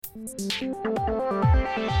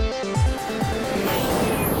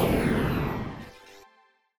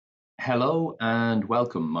Hello and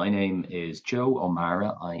welcome. My name is Joe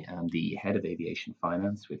O'Mara. I am the head of aviation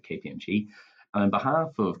finance with KPMG. And on behalf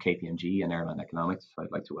of KPMG and Airline Economics,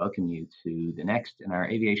 I'd like to welcome you to the next in our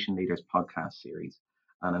Aviation Leaders podcast series.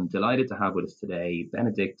 And I'm delighted to have with us today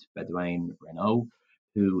Benedict Bedouin Renault,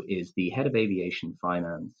 who is the head of aviation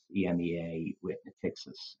finance EMEA with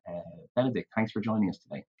Natixis. Benedict, thanks for joining us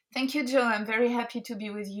today. Thank you, Joe. I'm very happy to be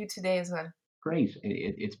with you today as well. Great.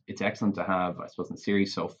 It's excellent to have, I suppose, in the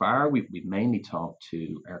series so far. We've mainly talked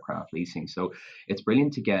to aircraft leasing. So it's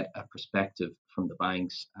brilliant to get a perspective from the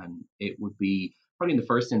banks. And it would be probably in the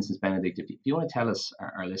first instance, Benedict, if you want to tell us,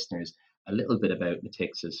 our listeners, a little bit about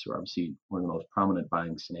Natixis, who are obviously one of the most prominent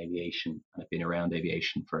banks in aviation and have been around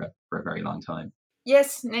aviation for a very long time.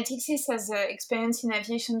 Yes, Natixis has experience in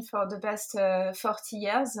aviation for the past 40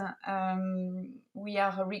 years. We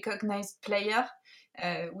are a recognized player.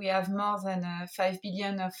 We have more than 5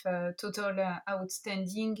 billion of total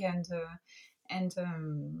outstanding and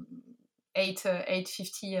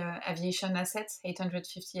 850 aviation assets,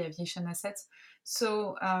 850 aviation assets.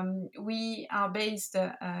 So we are based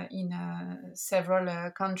in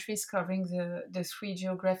several countries covering the three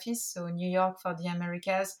geographies. So New York for the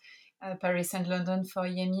Americas, Paris and London for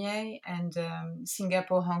EMEA, and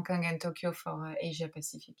Singapore, Hong Kong, and Tokyo for Asia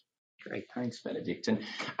Pacific. Great, thanks, Benedict.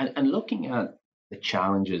 And looking at the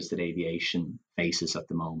challenges that aviation faces at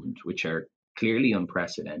the moment, which are clearly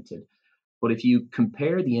unprecedented, but if you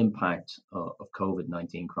compare the impact of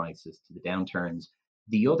COVID-19 crisis to the downturns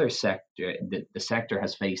the other sector, the sector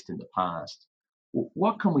has faced in the past,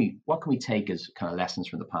 what can we take as kind of lessons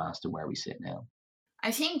from the past and where we sit now? I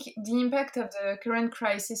think the impact of the current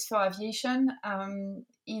crisis for aviation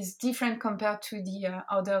is different compared to the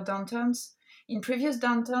other downturns. In previous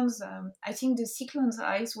downturns, I think the cyclone's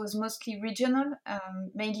rise was mostly regional,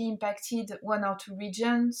 mainly impacted one or two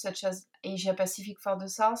regions, such as Asia Pacific for the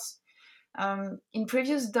south. In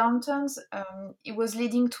previous downturns, it was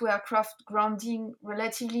leading to aircraft grounding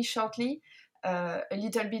relatively shortly. A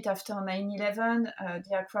little bit after 9/11,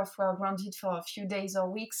 the aircraft were grounded for a few days or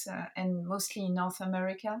weeks, and mostly in North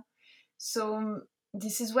America. So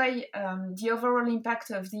this is why the overall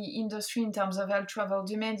impact of the industry in terms of air travel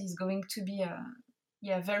demand is going to be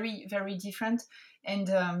very, very different. And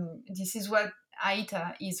this is what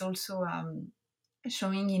ITA is also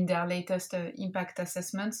showing in their latest impact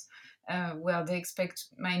assessments, where they expect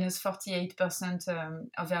minus 48%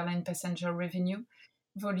 of airline passenger revenue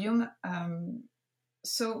volume.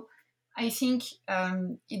 So I think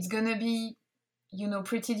it's gonna be,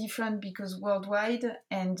 pretty different because worldwide,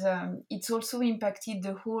 and it's also impacted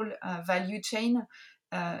the whole value chain,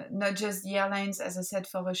 not just the airlines, as I said,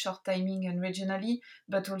 for a short timing and regionally,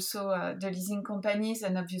 but also the leasing companies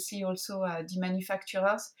and obviously also the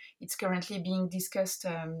manufacturers. It's currently being discussed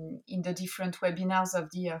in the different webinars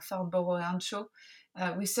of the Farnborough Air Show.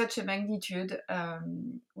 With such a magnitude,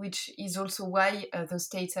 which is also why the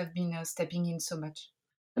states have been stepping in so much.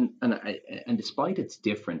 And despite it's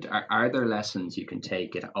different, are there lessons you can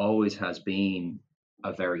take? It always has been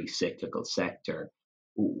a very cyclical sector.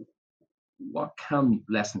 What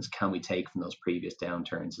lessons can we take from those previous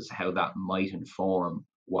downturns as how that might inform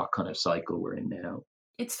what kind of cycle we're in now?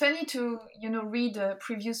 It's funny to read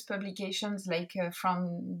previous publications like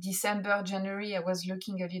from December, January. I was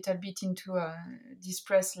looking a little bit into this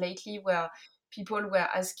press lately where people were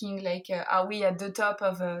asking like, are we at the top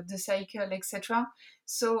of the cycle, etc.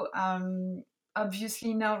 So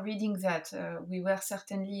obviously now reading that we were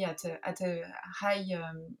certainly at a high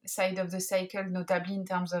side of the cycle, notably in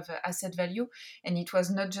terms of asset value, and it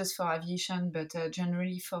was not just for aviation but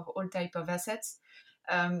generally for all type of assets.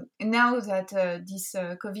 Now that this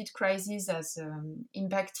COVID crisis has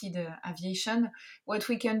impacted aviation, what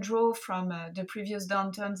we can draw from the previous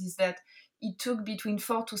downturns is that it took between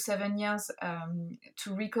 4 to 7 years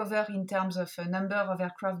to recover in terms of a number of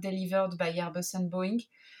aircraft delivered by Airbus and Boeing.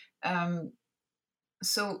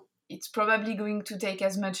 So it's probably going to take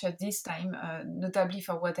as much at this time, notably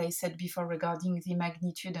for what I said before regarding the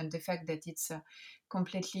magnitude and the fact that it's a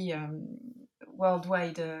completely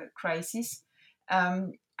worldwide crisis.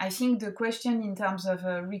 I think the question in terms of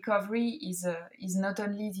recovery is not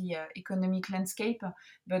only the economic landscape,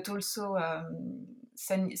 but also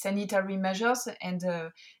sanitary measures. And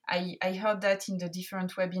I heard that in the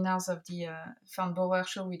different webinars of the Farnborough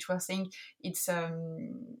Show, which were saying it's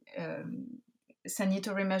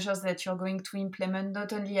sanitary measures that you're going to implement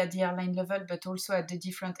not only at the airline level, but also at the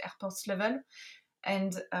different airports level.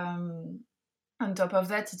 And On top of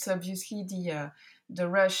that, it's obviously the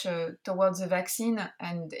rush towards the vaccine,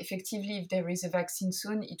 and effectively, if there is a vaccine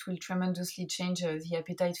soon, it will tremendously change the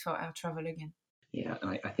appetite for air travel again. Yeah,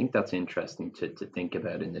 and I think that's interesting to think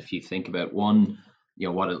about. And if you think about one,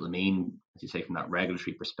 what it'll mean, as you say, from that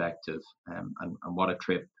regulatory perspective, and what a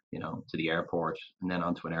trip, to the airport and then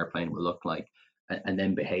onto an airplane will look like, and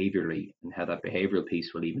then behaviorally, and how that behavioral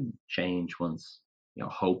piece will even change once,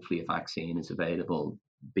 hopefully a vaccine is available,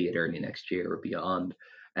 be it early next year or beyond.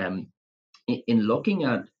 Um, in looking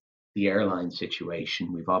at the airline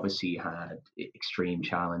situation, we've obviously had extreme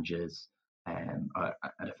challenges, an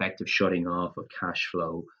effective shutting off of cash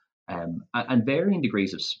flow, and varying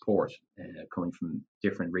degrees of support coming from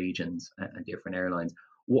different regions and different airlines.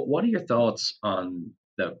 What are your thoughts on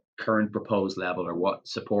the current proposed level, or what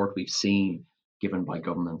support we've seen given by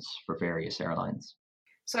governments for various airlines?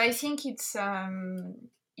 So I think it's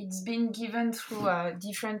been given through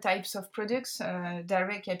different types of products,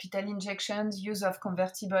 direct capital injections, use of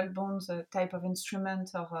convertible bonds, type of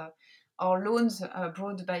instrument, or loans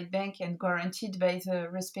brought by bank and guaranteed by the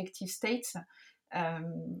respective states.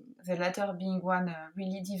 The latter being one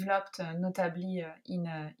really developed, notably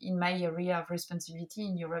in my area of responsibility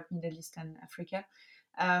in Europe, Middle East, and Africa.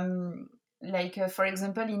 For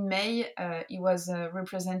example, in May, it was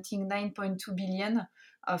representing 9.2 billion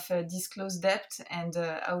of disclosed debt, and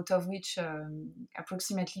out of which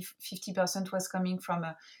approximately 50% was coming from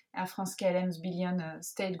Air France-KLM's billion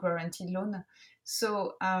state guaranteed loan.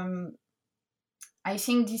 So I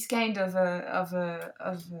think this kind of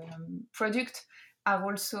product are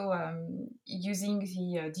also using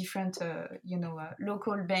the different,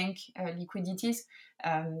 local bank liquidities,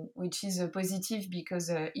 which is a positive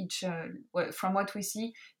because from what we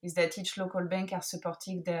see, is that each local bank are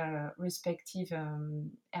supporting their respective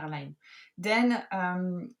airline. Then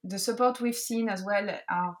the support we've seen as well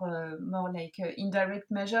are more like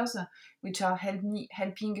indirect measures, which are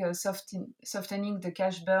helping softening the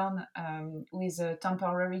cash burn with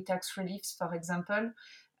temporary tax reliefs, for example.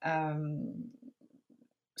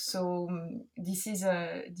 So this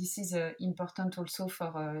is important also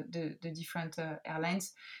for the different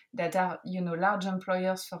airlines that are large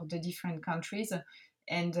employers for the different countries,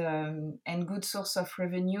 and good source of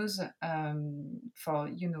revenues for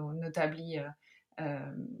notably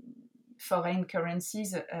foreign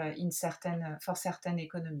currencies for certain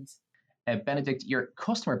economies. Benedict, your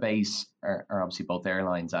customer base are obviously both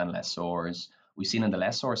airlines and lessors. We've seen on the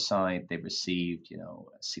lessor side, they've received, a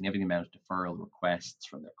significant amount of deferral requests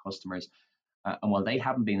from their customers. And while they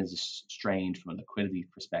haven't been as strained from a liquidity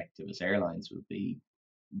perspective as airlines will be,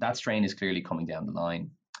 that strain is clearly coming down the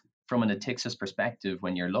line. From an Natixis perspective,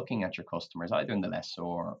 when you're looking at your customers, either in the lessor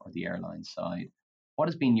or the airline side, what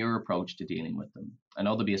has been your approach to dealing with them? I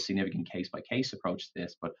know there'll be a significant case-by-case approach to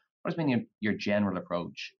this, but what has been your general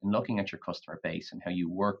approach in looking at your customer base and how you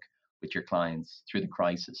work with your clients through the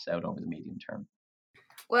crisis out over the medium term?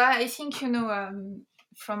 Well, I think,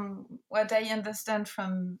 from what I understand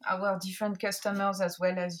from our different customers, as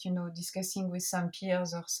well as, discussing with some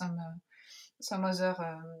peers or some other,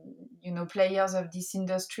 players of this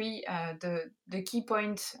industry, the key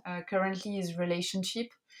point currently is relationship.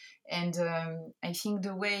 And I think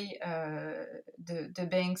the way the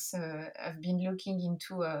banks have been looking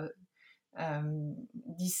into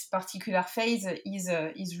this particular phase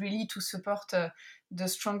is really to support the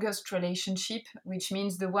strongest relationship, which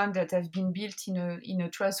means the one that have been built in a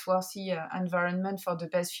trustworthy environment for the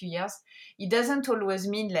past few years. It doesn't always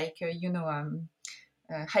mean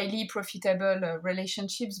highly profitable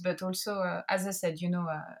relationships, but also, as I said,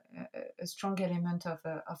 a strong element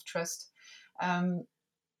of trust.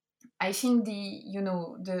 I think the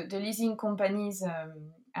leasing companies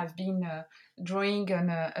have been drawing on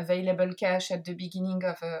available cash at the beginning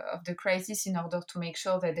of the crisis in order to make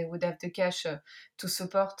sure that they would have the cash to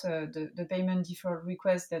support the payment deferral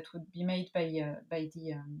requests that would be made by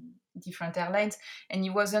the different airlines. And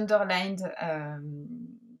it was underlined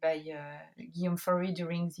by Guillaume Faury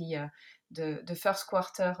during the first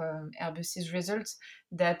quarter Airbus's results,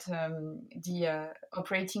 that the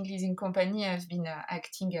operating leasing company has been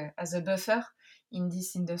acting as a buffer in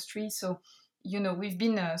this industry. So, we've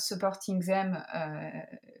been supporting them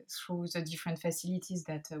through the different facilities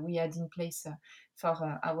that we had in place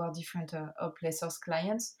for our different lessors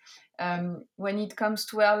clients. When it comes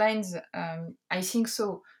to airlines, I think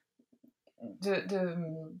so.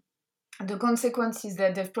 The consequence is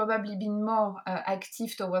that they've probably been more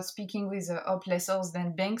active towards speaking with lessors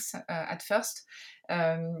than banks at first.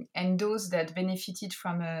 And those that benefited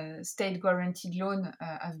from a state guaranteed loan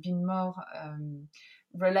have been more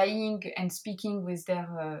relying and speaking with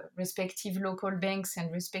their respective local banks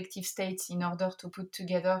and respective states in order to put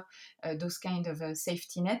together those kind of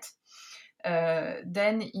safety net.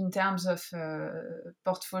 Then in terms of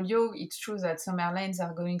portfolio, it's true that some airlines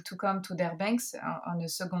are going to come to their banks on a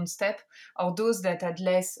second step, or those that had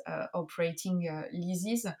less operating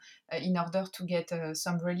leases in order to get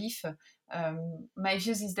some relief. My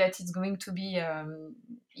view is that it's going to be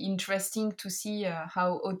interesting to see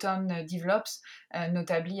how autumn develops,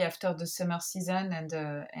 notably after the summer season,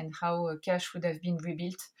 and how cash would have been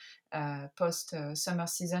rebuilt post summer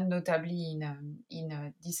season, notably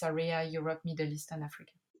in this area, Europe, Middle East, and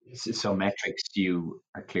Africa. So metrics you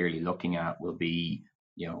are clearly looking at will be,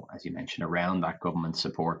 as you mentioned, around that government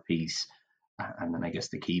support piece, and then I guess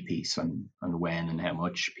the key piece on when and how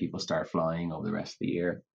much people start flying over the rest of the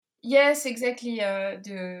year. Yes, exactly.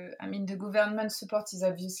 The government support is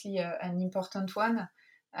obviously an important one,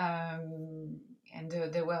 and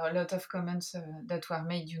there were a lot of comments that were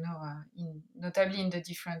made, notably in the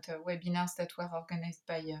different webinars that were organized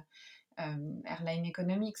by Airline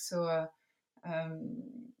Economics. So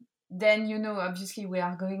then, obviously we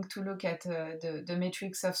are going to look at the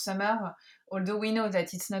metrics of summer, although we know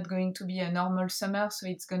that it's not going to be a normal summer, so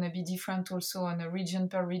it's going to be different also on a region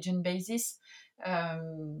per region basis.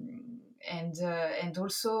 And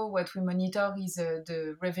also what we monitor is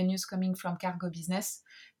the revenues coming from cargo business,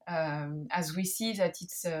 as we see that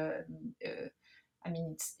it's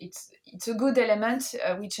a good element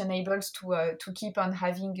which enables to keep on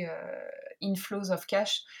having inflows of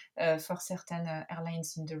cash for certain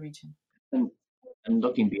airlines in the region. And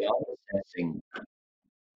looking beyond assessing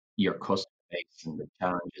your customer base and the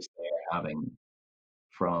challenges they're having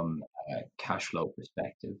from a cash flow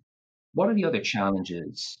perspective, what are the other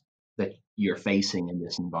challenges that you're facing in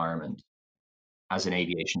this environment as an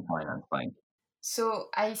aviation finance bank? So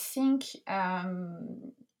I think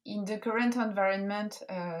in the current environment,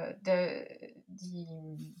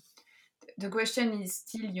 the question is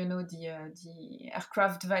still, the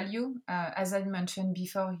aircraft value. As I mentioned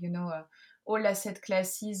before, all asset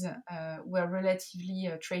classes were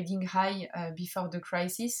relatively trading high before the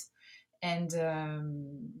crisis, and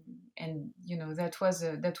that was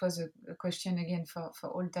a question again for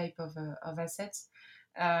all type of assets.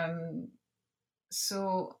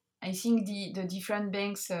 So I think the different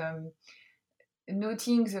banks,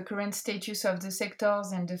 noting the current status of the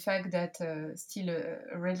sectors and the fact that still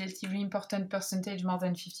a relatively important percentage, more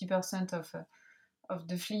than 50% of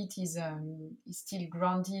the fleet is still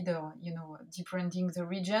grounded or deep renting the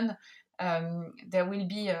region. There will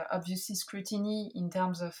be obviously scrutiny in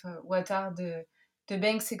terms of what are the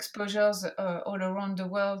bank's exposures all around the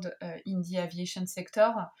world in the aviation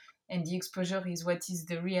sector. And the exposure is what is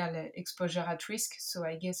the real exposure at risk. So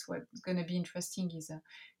I guess what's going to be interesting is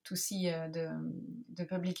to see the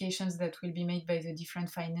publications that will be made by the different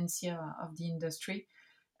financiers of the industry.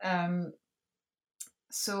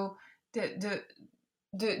 So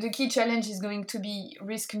the key challenge is going to be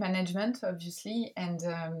risk management, obviously, and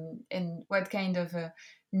what kind of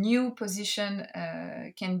new position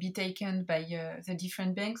can be taken by the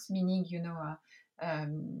different banks, meaning,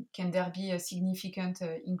 can there be a significant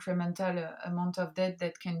incremental amount of debt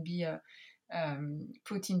that can be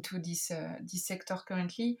put into this sector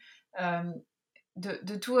currently?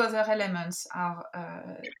 The two other elements are...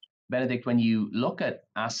 Benedict, when you look at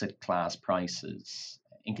asset class prices,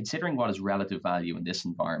 in considering what is relative value in this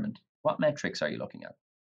environment, what metrics are you looking at?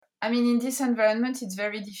 In this environment, it's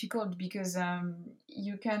very difficult because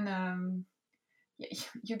you can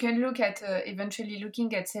look at eventually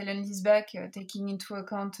looking at sale and leaseback, taking into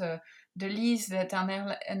account the lease that an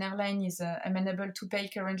airline is amenable to pay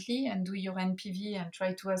currently, and do your NPV and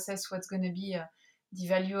try to assess what's going to be the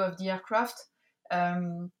value of the aircraft.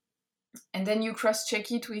 And then you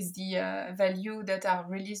cross-check it with the value that are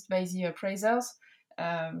released by the appraisers,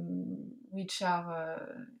 which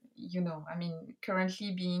are,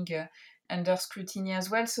 currently being under scrutiny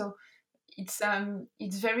as well. So it's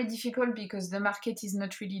very difficult because the market is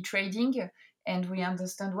not really trading, and we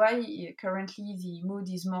understand why. Currently, the mood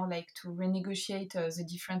is more like to renegotiate the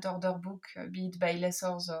different order book, be it by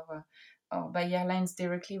lessors or by airlines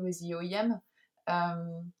directly with the OEM.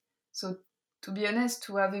 So to be honest,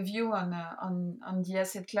 to have a view on the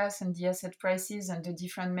asset class and the asset prices and the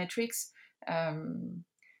different metrics,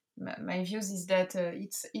 my views is that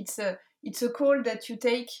it's a call that you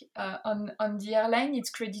take on the airline.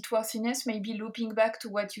 It's creditworthiness, maybe looping back to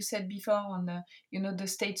what you said before on the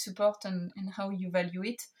state support and how you value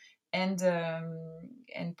it, and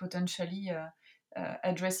potentially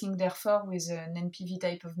addressing therefore with an NPV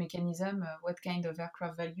type of mechanism what kind of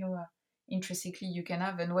aircraft value intrinsically you can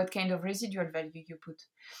have, and what kind of residual value you put.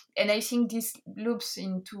 And I think this loops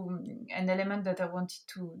into an element that I wanted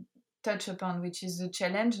to touch upon, which is the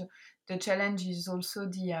challenge. The challenge is also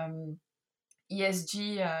the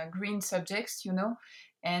ESG green subjects,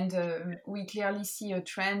 and we clearly see a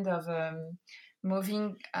trend of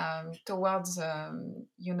moving towards,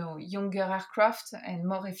 younger aircraft and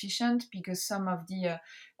more efficient, because some of the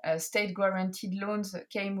state guaranteed loans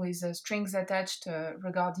came with strings attached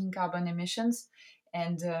regarding carbon emissions.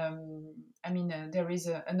 And there is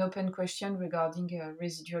an open question regarding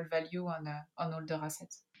residual value on older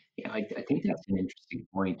assets. Yeah, I think that's an interesting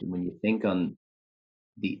point. And when you think on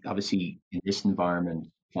obviously in this environment,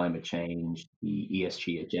 climate change, the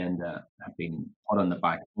ESG agenda have been put on the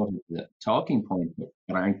back foot as the talking point, but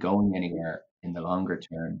aren't going anywhere in the longer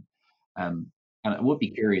term. Um, and I would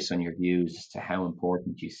be curious on your views as to how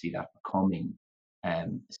important you see that becoming,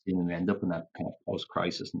 assuming we end up in that kind of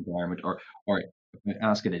post-crisis environment, or if I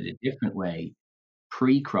ask it in a different way,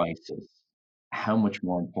 pre-crisis, how much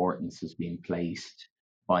more importance is being placed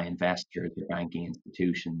by investors or banking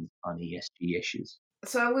institutions on ESG issues?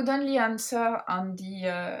 So I would only answer on the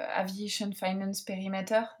aviation finance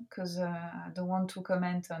perimeter, because I don't want to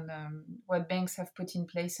comment on what banks have put in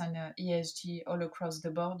place on ESG all across the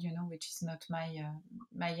board, which is not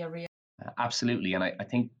my area. Absolutely. And I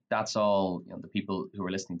think that's all the people who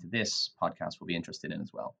are listening to this podcast will be interested in as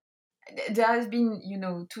well. There has been,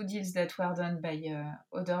 two deals that were done by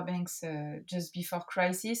other banks just before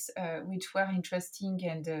crisis, which were interesting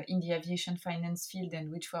and in the aviation finance field, and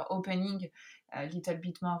which were opening a little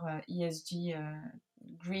bit more ESG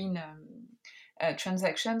green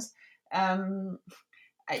transactions.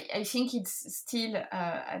 I think it's still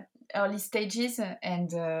at early stages,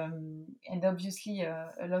 and obviously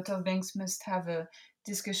a lot of banks must have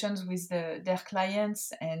discussions with their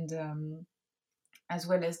clients, and as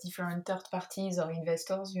well as different third parties or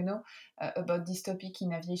investors, about this topic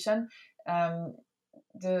in aviation.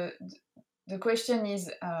 The question is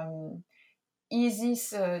this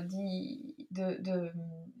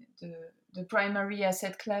the primary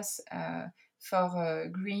asset class for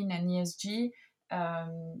green and ESG?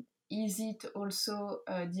 Is it also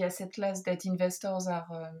the asset class that investors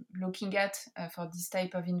are looking at for this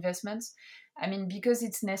type of investments? Because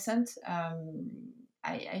it's nascent,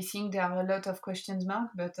 I think there are a lot of questions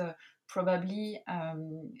marks, but probably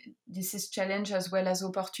this is challenge as well as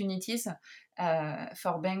opportunities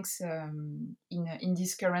for banks in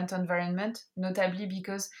this current environment, notably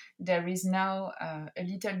because there is now a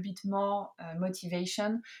little bit more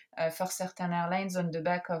motivation for certain airlines on the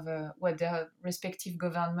back of what their respective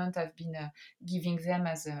government have been giving them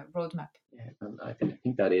as a roadmap. Yeah, and I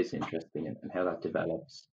think that is interesting, and how that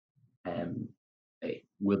develops. It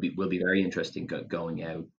will be very interesting going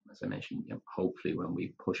out, as I mentioned. Hopefully, when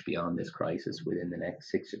we push beyond this crisis within the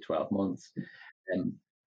next 6 to 12 months. Um,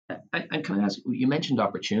 and can I ask? You mentioned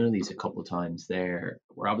opportunities a couple of times there.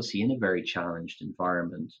 We're obviously in a very challenged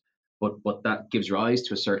environment, but that gives rise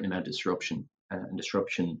to a certain amount of disruption, and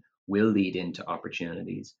disruption will lead into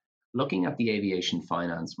opportunities. Looking at the aviation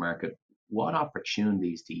finance market, what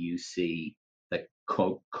opportunities do you see that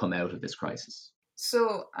could come out of this crisis?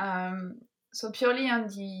 So purely on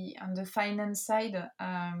the finance side,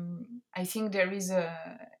 I think there is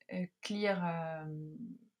a clear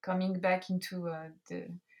coming back into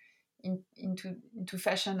into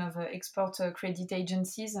fashion of export credit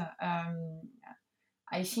agencies.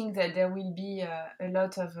 I think that there will be a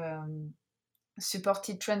lot of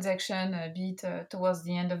supported transaction, be it towards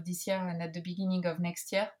the end of this year and at the beginning of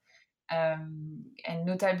next year, and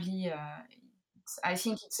notably. I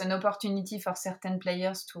think it's an opportunity for certain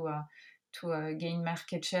players to gain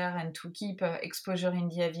market share and to keep exposure in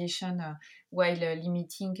the aviation while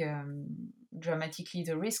limiting dramatically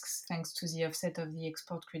the risks, thanks to the offset of the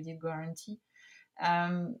export credit guarantee.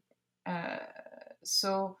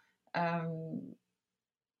 So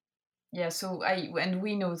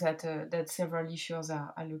we know that several issuers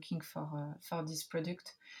are looking for this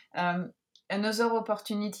product. Another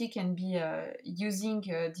opportunity can be using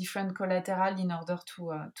different collateral in order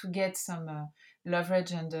to get some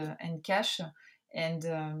leverage and cash.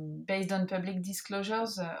 And based on public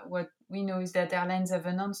disclosures, what we know is that airlines have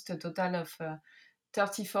announced a total of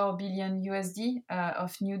 34 billion USD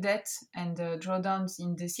of new debt and drawdowns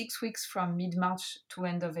in the 6 weeks from mid-March to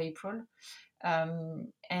end of April.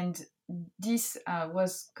 And this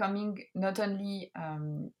was coming not only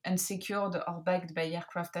unsecured or backed by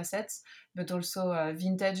aircraft assets, but also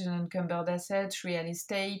vintage and encumbered assets, real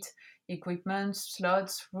estate, equipment,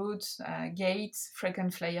 slots, routes, gates,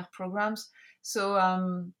 frequent flyer programs. So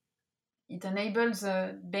it enables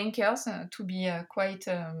bankers to be quite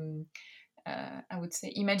I would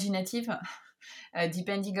say, imaginative,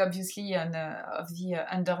 depending obviously on of the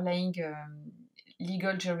underlying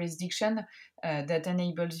legal jurisdiction that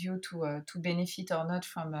enables you to benefit or not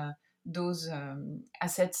from those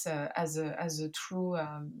assets as a true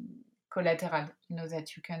collateral,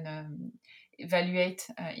 that you can evaluate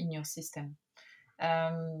in your system.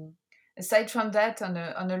 Aside from that, on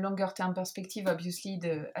a longer term perspective, obviously,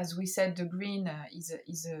 as we said, the green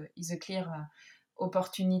is a clear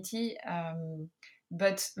opportunity.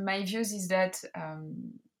 But my views is that,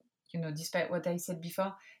 despite what I said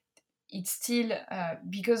before, it's still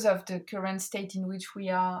because of the current state in which we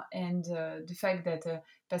are and the fact that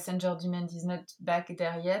passenger demand is not back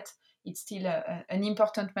there yet, it's still an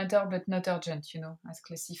important matter, but not urgent, as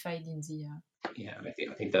classified in the. Yeah, I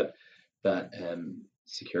think that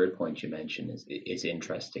secured point you mentioned is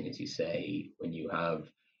interesting, as you say, when you have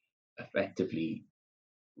effectively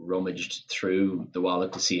rummaged through the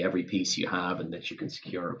wallet to see every piece you have and that you can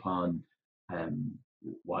secure upon.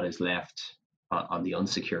 What is left on the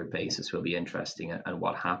unsecured basis will be interesting, and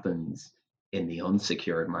what happens in the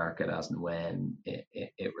unsecured market as and when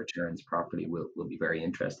it returns properly will be very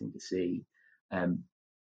interesting to see.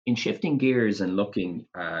 In shifting gears and looking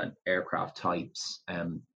at aircraft types,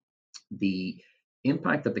 the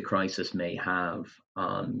impact that the crisis may have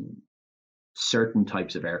on certain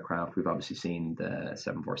types of aircraft. We've obviously seen the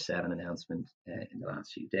 747 announcement in the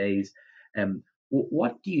last few days.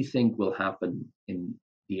 What do you think will happen in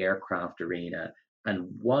the aircraft arena, and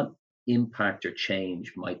what impact or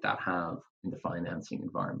change might that have in the financing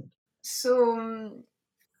environment? So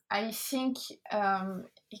I think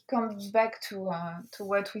it comes back to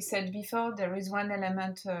what we said before. There is one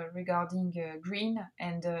element regarding green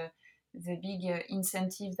and the big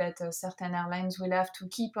incentive that certain airlines will have to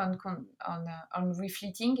keep on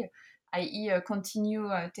refleeting, i.e. Continue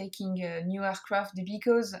taking new aircraft,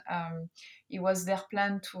 because it was their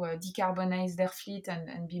plan to decarbonize their fleet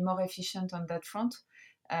and be more efficient on that front.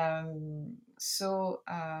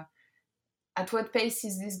 At what pace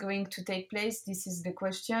is this going to take place? This is the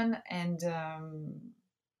question. And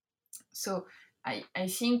so I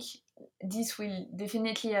think this will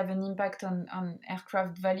definitely have an impact on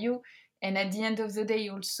aircraft value. And at the end of the day,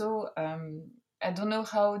 also, I don't know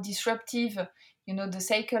how disruptive, the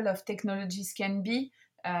cycle of technologies can be.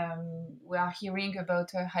 We are hearing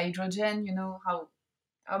about hydrogen,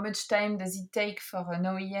 how much time does it take for an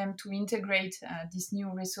OEM to integrate this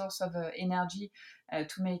new resource of energy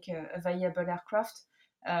to make a viable aircraft?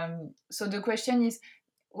 So the question is,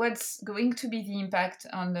 what's going to be the impact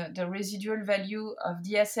on the residual value of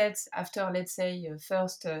the assets after, let's say,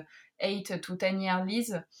 first 8 to 10 year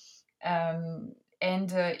lease?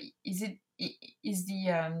 And is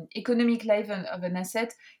the economic life of an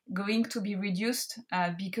asset going to be reduced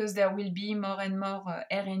because there will be more and more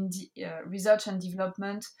R&D, research and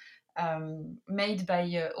development made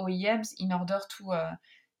by OEMs in order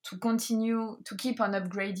to continue to keep on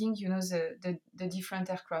upgrading, the different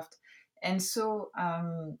aircraft. And so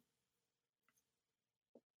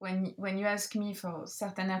when you ask me for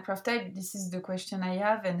certain aircraft type, this is the question I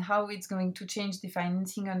have, and how it's going to change the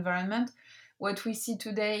financing environment. What we see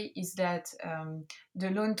today is that the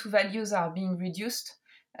loan to values are being reduced,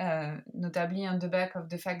 notably on the back of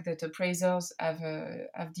the fact that appraisers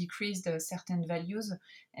have decreased certain values,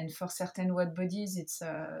 and for certain wet bodies it's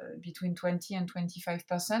between 20 and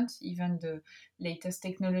 25%, even the latest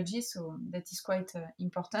technology. So that is quite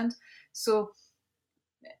important. So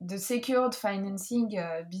the secured financing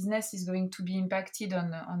business is going to be impacted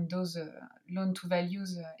on those loan to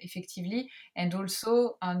values effectively, and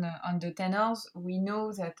also on the tenors. We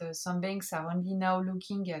know that some banks are only now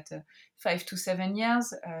looking at 5 to 7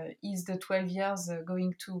 years. Is the 12 years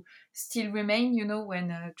going to still remain,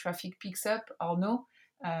 when traffic picks up, or no?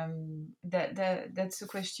 That's the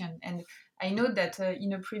question. And I know that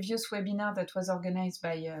in a previous webinar that was organized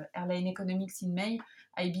by Airline Economics in May,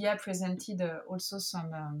 IBA presented also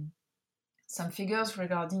some figures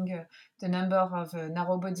regarding the number of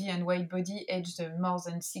narrow body and wide body aged more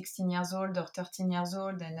than 16 years old or 13 years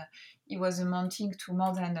old, and it was amounting to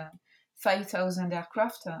more than 5,000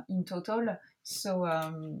 aircraft in total. So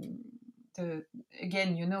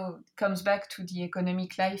again, comes back to the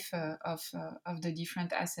economic life of the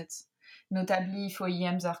different assets, notably if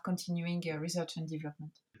OEMs are continuing research and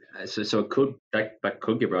development. So it could that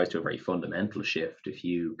could give rise to a very fundamental shift if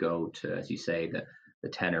you go to, as you say, the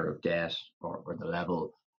tenor of debt or the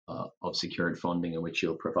level of secured funding in which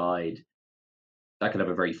you'll provide. That could have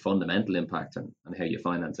a very fundamental impact on how you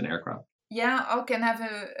finance an aircraft. Yeah, or can have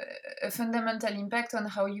a fundamental impact on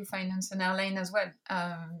how you finance an airline as well.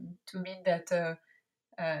 To mean that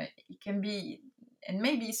it can be and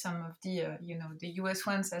maybe some of the the US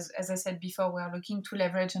ones, as I said before, we are looking to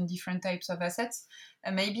leverage on different types of assets.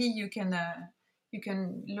 Maybe you can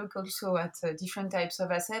look also at different types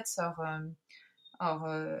of assets, or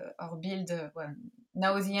build. Well,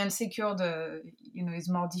 now the unsecured is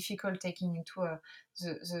more difficult, taking into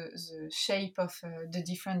the shape of the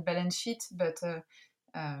different balance sheet, but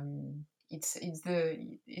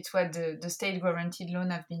it's what the state guaranteed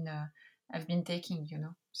loan have been taking,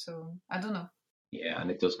 so I don't know. Yeah,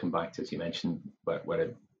 and it does come back to, as you mentioned,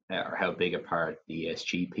 whether or how big a part the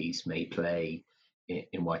ESG piece may play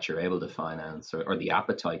in what you're able to finance, or the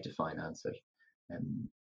appetite to finance it. Um,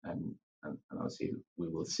 and, and obviously, we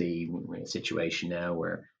will see, we're in a situation now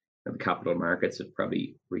where the capital markets have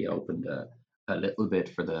probably reopened a little bit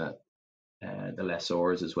for the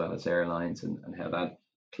lessors as well as airlines, and how that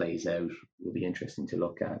plays out will be interesting to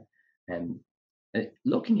look at. And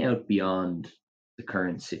looking out beyond the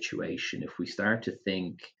current situation, if we start to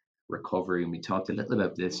think recovery, and we talked a little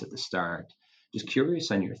about this at the start, just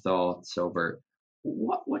curious on your thoughts over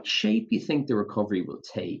what shape you think the recovery will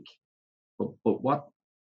take, but what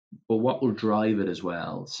will drive it as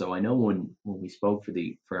well. So I know when we spoke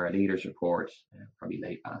for our leaders report, probably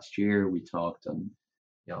late last year, we talked on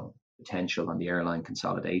potential on the airline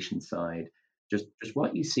consolidation side. Just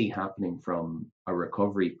what you see happening from a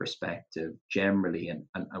recovery perspective generally, and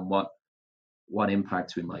what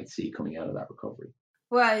impacts we might see coming out of that recovery.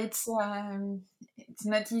 Well, it's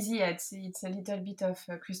not easy. It's a little bit of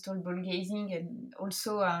crystal ball gazing, and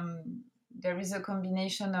also there is a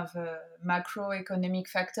combination of macroeconomic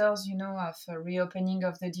factors, of reopening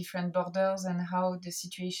of the different borders, and how the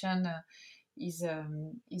situation is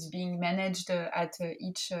being managed at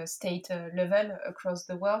each state level across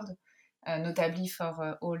the world, notably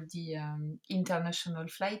for all the international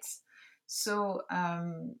flights. So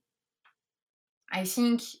I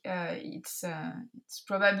think it's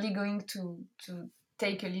probably going to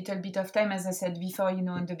take a little bit of time. As I said before,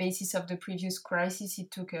 on the basis of the previous crisis,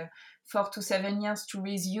 it took 4 to 7 years to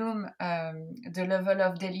resume the level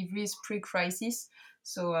of deliveries pre-crisis.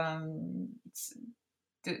 So it's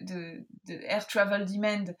the air travel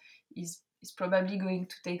demand is probably going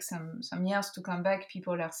to take some years to come back.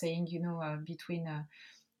 People are saying, between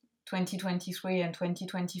 2023 and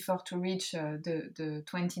 2024 to reach the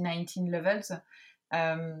 2019 levels.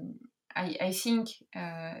 I think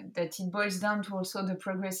that it boils down to also the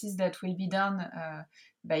progresses that will be done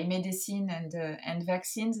by medicine and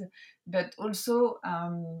vaccines, but also,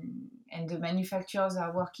 and the manufacturers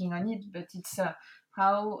are working on it, but it's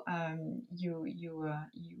how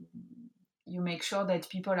you make sure that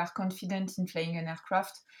people are confident in flying an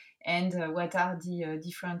aircraft, and what are the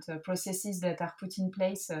different processes that are put in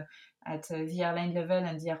place at the airline level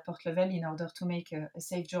and the airport level in order to make a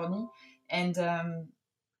safe journey. And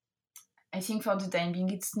I think for the time being,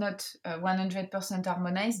 it's not 100%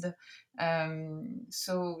 harmonized.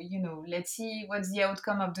 So, let's see what's the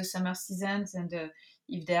outcome of the summer seasons, and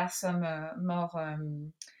if there are some more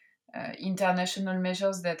international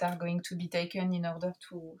measures that are going to be taken in order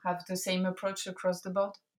to have the same approach across the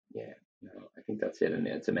board. Yeah, no, I think that's it. And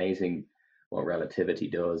it's amazing what relativity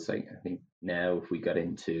does. I think now, if we got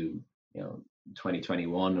into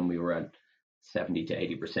 2021 and we were at 70 to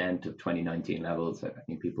 80% of 2019 levels, I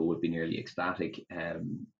think people would be nearly ecstatic.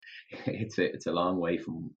 It's a long way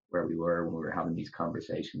from where we were when we were having these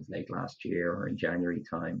conversations late last year or in January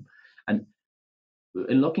time. And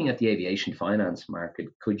in looking at the aviation finance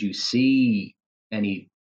market, could you see any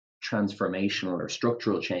transformational or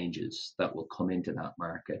structural changes that will come into that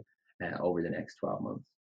market over the next 12 months?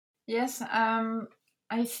 Yes,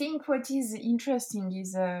 I think what is interesting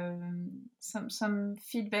is some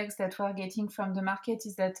feedbacks that we're getting from the market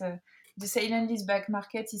is that the sale and leaseback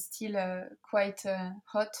market is still quite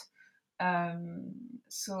hot.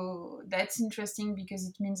 So that's interesting, because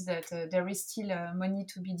it means that there is still money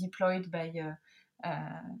to be deployed by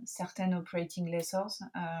certain operating lessors.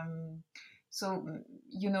 So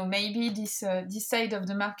maybe this side of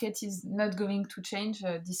the market is not going to change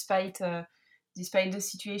despite the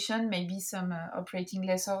situation. Maybe some operating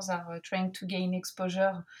lessors are trying to gain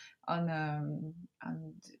exposure on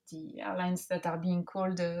the airlines that are being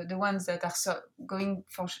called the ones that are going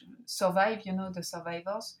for survive, the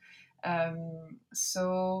survivors.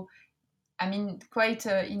 So quite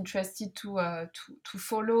interested to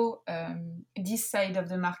follow this side of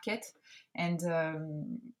the market, and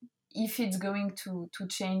if it's going to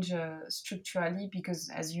change structurally, because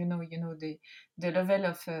as you know, the level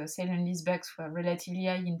of sale and leasebacks were relatively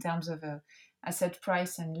high in terms of asset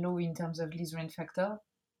price and low in terms of lease rent factor.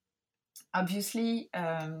 Obviously,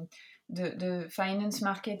 the finance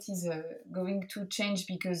market is going to change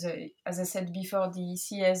because, as I said before, the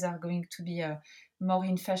ECAs are going to be more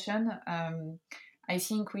in fashion. I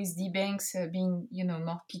think with the banks being,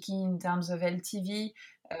 more picky in terms of LTV,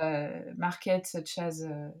 markets such as,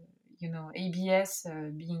 ABS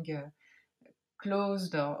being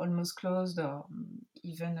closed or almost closed, or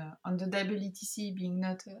even on the WTC being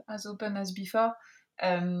not as open as before,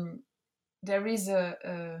 there is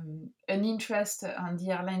an interest on the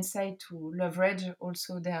airline side to leverage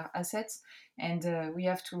also their assets. And we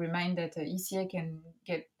have to remind that ECA can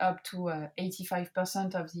get up to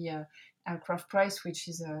 85% of the aircraft price, which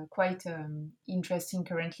is quite interesting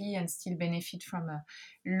currently, and still benefit from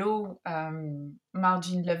low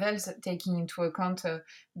margin levels, taking into account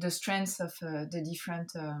the strength of the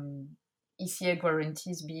different ECA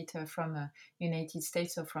guarantees, be it from United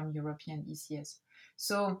States or from European ECAs.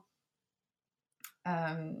 So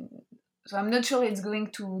I'm not sure it's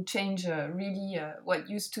going to change really what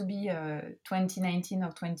used to be 2019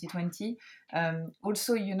 or 2020.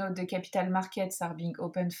 Also, the capital markets are being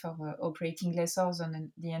opened for operating lessors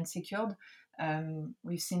on the unsecured.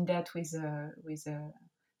 We've seen that with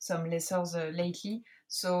some lessors lately.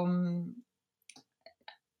 So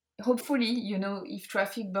hopefully, if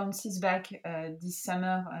traffic bounces back this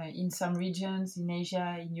summer in some regions, in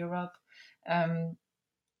Asia, in Europe,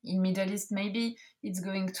 in Middle East, maybe it's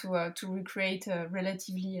going to recreate a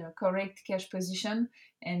relatively correct cash position,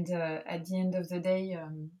 and at the end of the day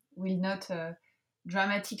will not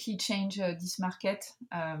dramatically change this market.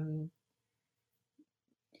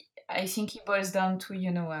 I think it boils down to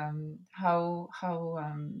how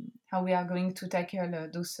we are going to tackle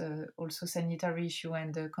those also sanitary issue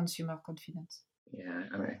and consumer confidence. Yeah,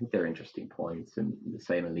 and I think they're interesting points, and the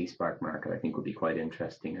sale and leaseback market I think would be quite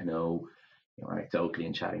interesting. I know, anecdotally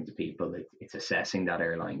in chatting to people, it's assessing that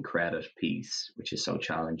airline credit piece, which is so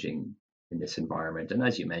challenging in this environment. And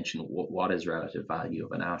as you mentioned, what is relative value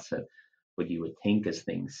of an asset? But you would think as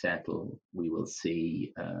things settle, we will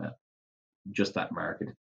see just that market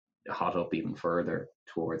hot up even further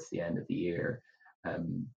towards the end of the year.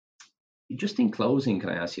 Just in closing, can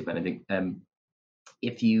I ask you if anything?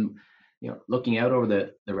 If you looking out over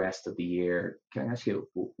the rest of the year, can I ask you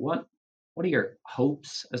what are your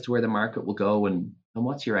hopes as to where the market will go, and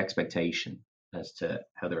what's your expectation as to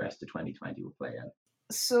how the rest of 2020 will play out?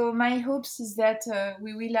 So my hopes is that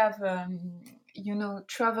we will have,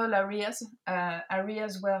 travel areas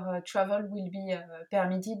where travel will be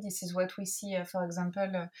permitted. This is what we see, for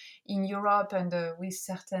example, in Europe and with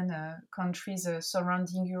certain countries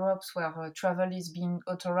surrounding Europe where travel is being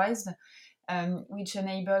authorized. Which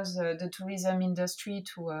enables the tourism industry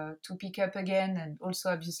to pick up again, and also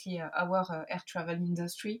obviously our air travel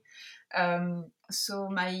industry. So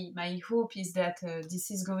my hope is that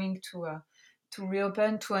this is going to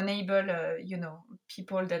reopen, to enable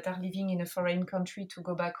people that are living in a foreign country to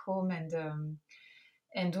go back home,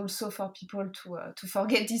 and also for people to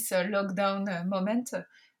forget this lockdown moment.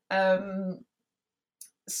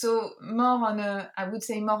 So more on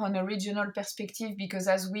a regional perspective, because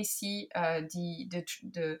as we see,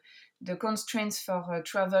 the constraints for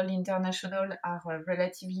travel international are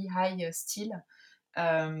relatively high still,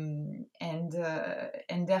 and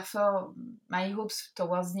therefore my hopes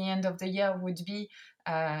towards the end of the year would be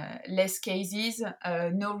less cases,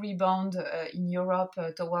 no rebound in Europe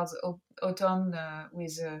towards autumn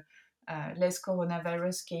with less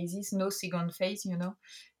coronavirus cases, no second phase,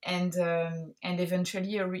 and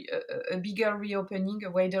eventually a bigger reopening, a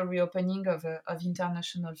wider reopening of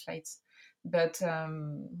international flights. But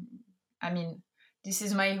this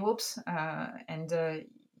is my hopes, and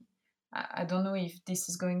I don't know if this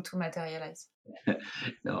is going to materialize.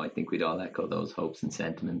 No, I think we'd all echo those hopes and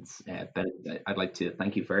sentiments. But I'd like to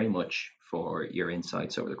thank you very much for your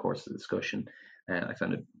insights over the course of the discussion. I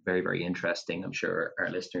found it very, very interesting. I'm sure our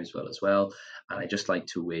listeners will as well. And I'd just like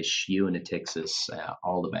to wish you and Natixis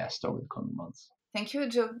all the best over the coming months. Thank you,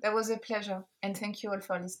 Joe. That was a pleasure. And thank you all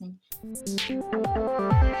for listening.